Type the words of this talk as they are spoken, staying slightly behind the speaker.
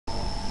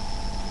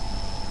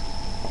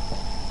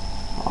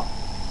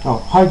Oh,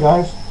 hi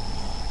guys!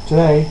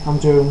 Today I'm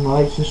doing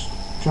my latest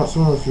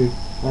Transformer review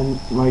and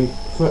my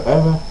first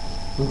ever.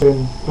 I'm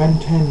doing Ben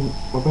 10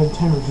 or Ben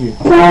 10 review.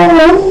 I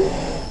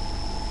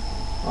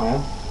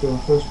am doing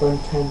my first Ben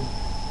 10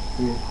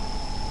 review.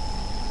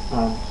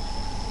 And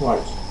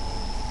right,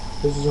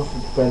 this is off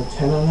of Ben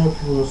 10. I know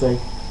people will say,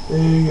 "Oh,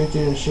 you're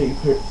doing a shitty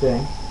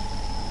thing."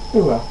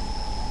 Oh well.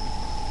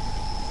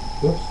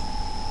 Whoops.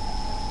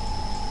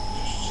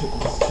 Just take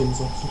the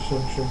things off to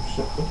show.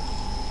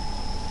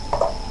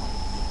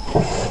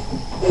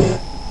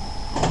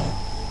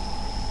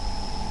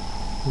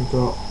 We've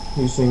got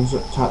these things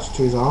attached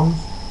to his arms.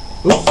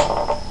 Oops!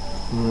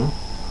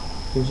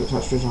 Things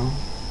attached to his arms.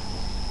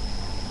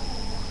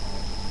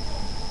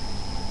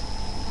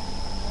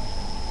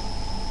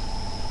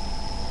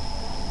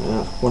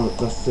 Yeah,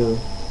 that's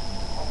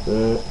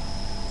the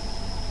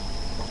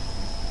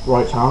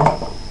right arm.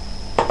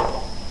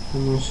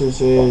 And this is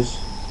his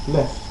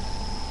left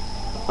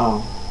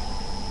arm.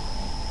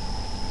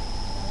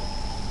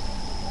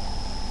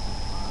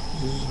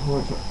 This is his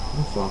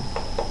left arm.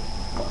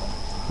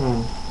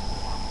 And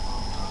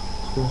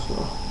this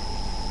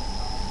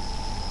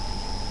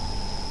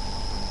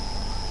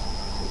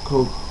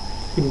called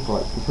pink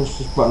light. You push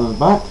this button on the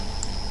back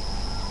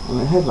and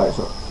the head lights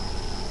up.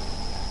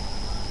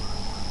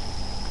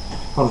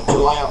 Hold it to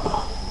light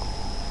up.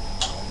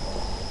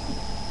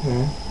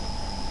 Okay.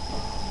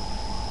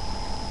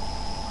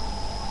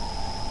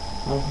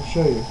 I can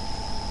show you.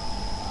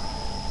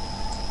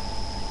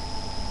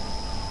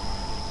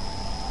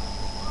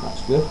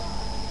 That's good.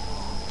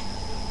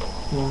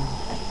 Yeah.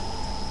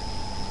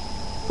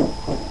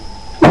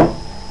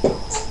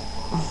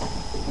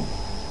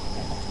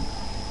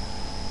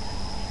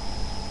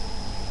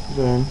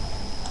 Then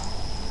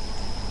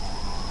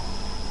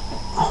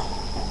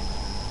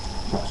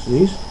attach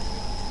these,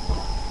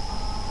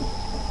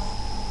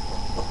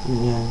 and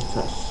then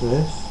attach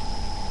this.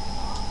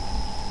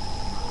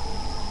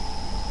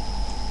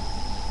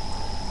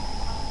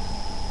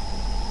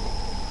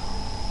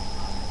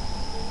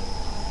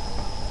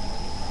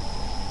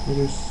 It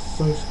is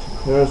size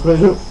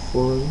comparison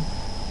for you.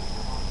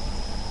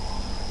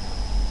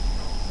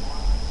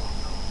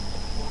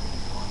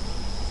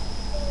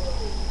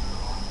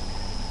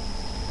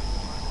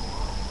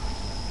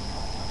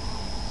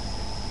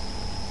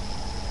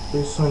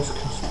 This size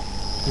comparison.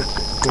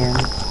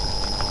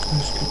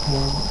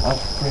 I'll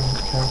bring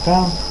the camera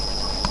down.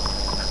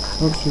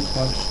 Not too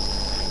close.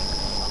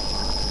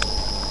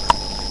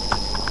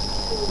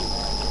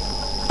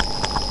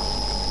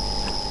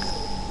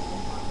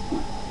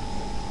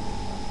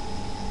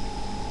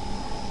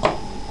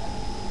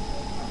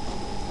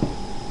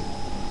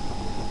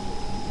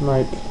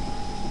 Like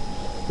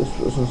this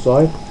was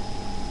inside.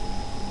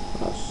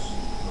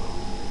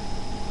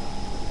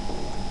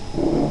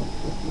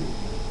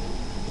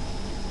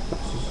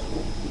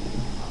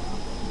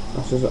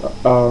 That's his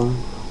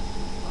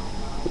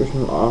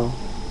original arm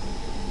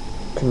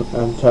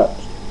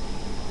attached.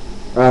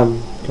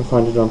 Can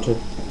find it onto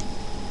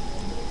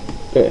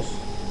this.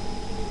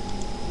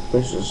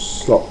 This is a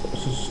slot.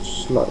 This is a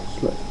slight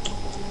slip.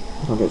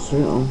 I'll get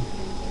through it on.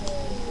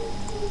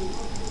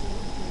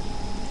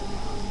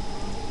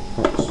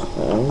 That's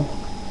there.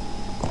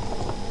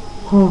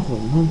 Half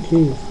of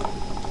monkeys.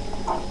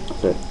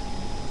 That's it.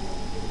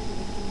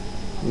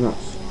 And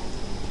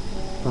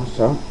that's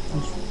out.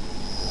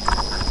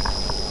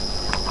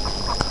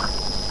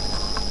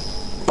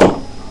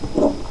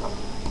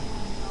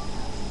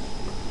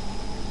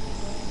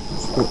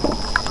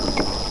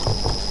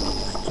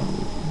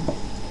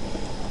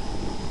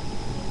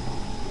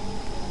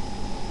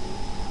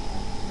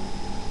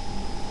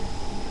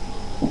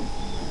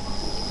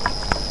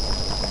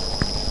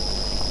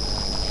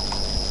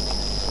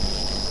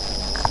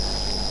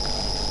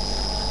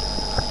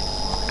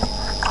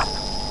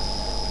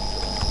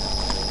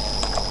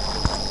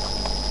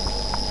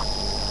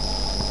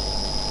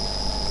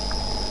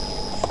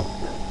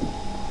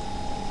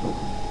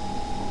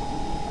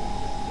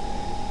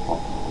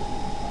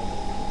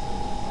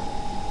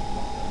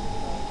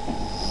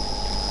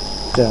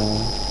 Down.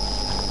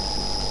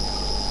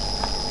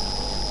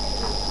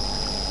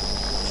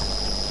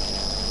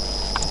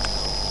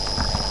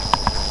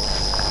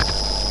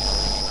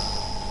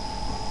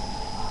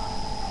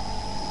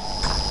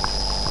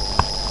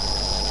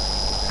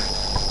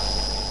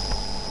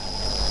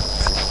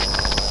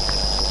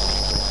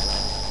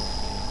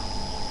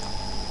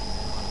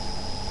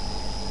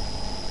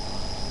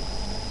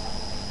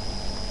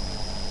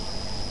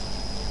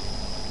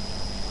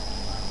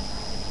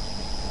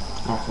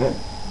 That's it.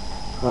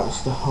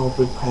 That's the whole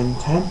big Ben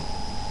 10,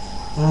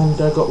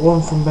 and I got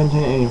one from Ben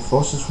 10 Alien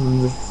Forces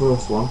from the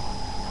first one.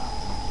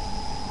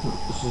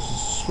 This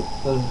is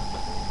a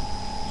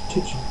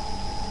kitchen,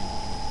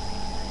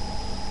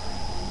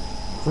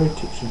 very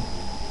kitchen.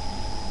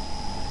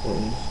 There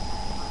it is.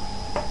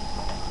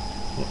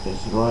 It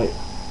is right.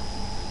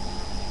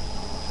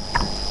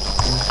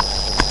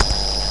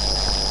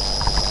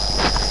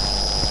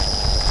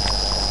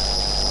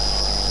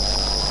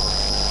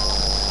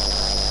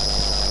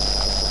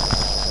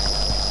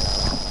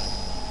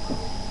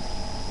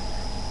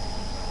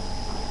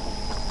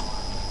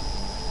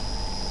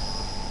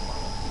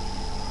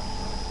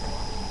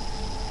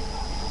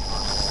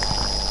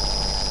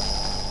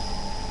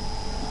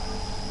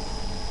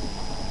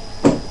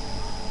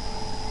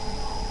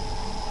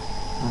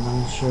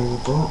 show you the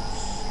box.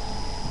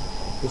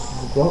 This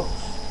is the box.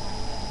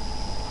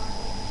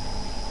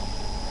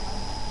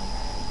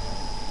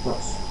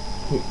 That's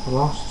keep the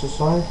last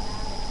aside.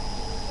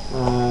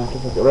 And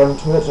if I get around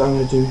to it, I'm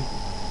going to do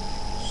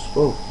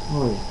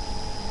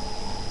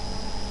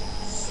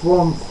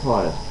Swamp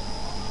Fire.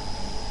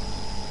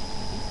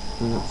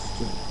 And that's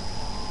just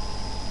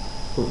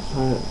the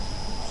entire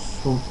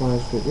Swamp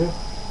Fire's video.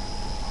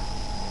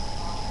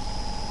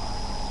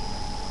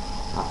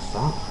 That's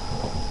that.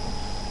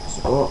 That's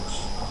the box.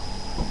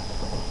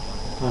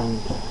 And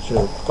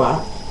show the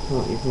back.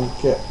 Can't even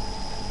get.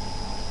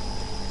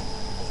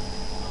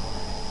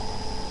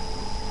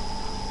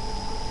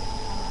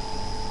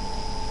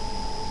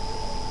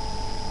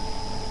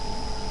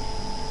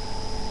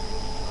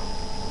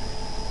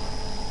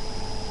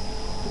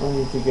 I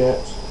need to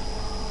get.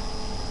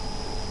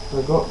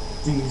 I got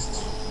these.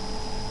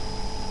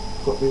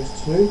 Got these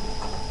two.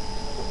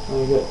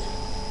 And I get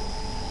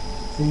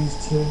these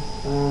two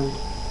and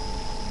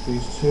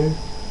these two.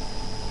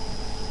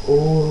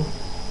 All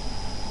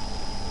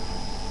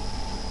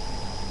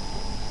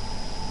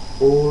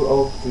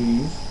of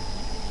these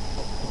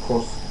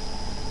across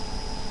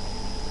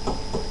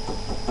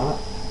that.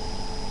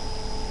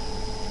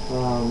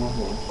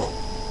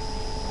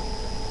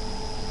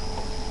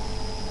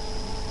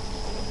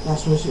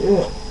 That's basically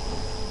it.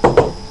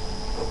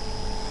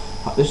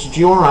 This is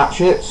G1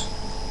 Ratchet.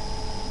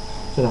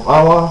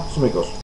 Amigos.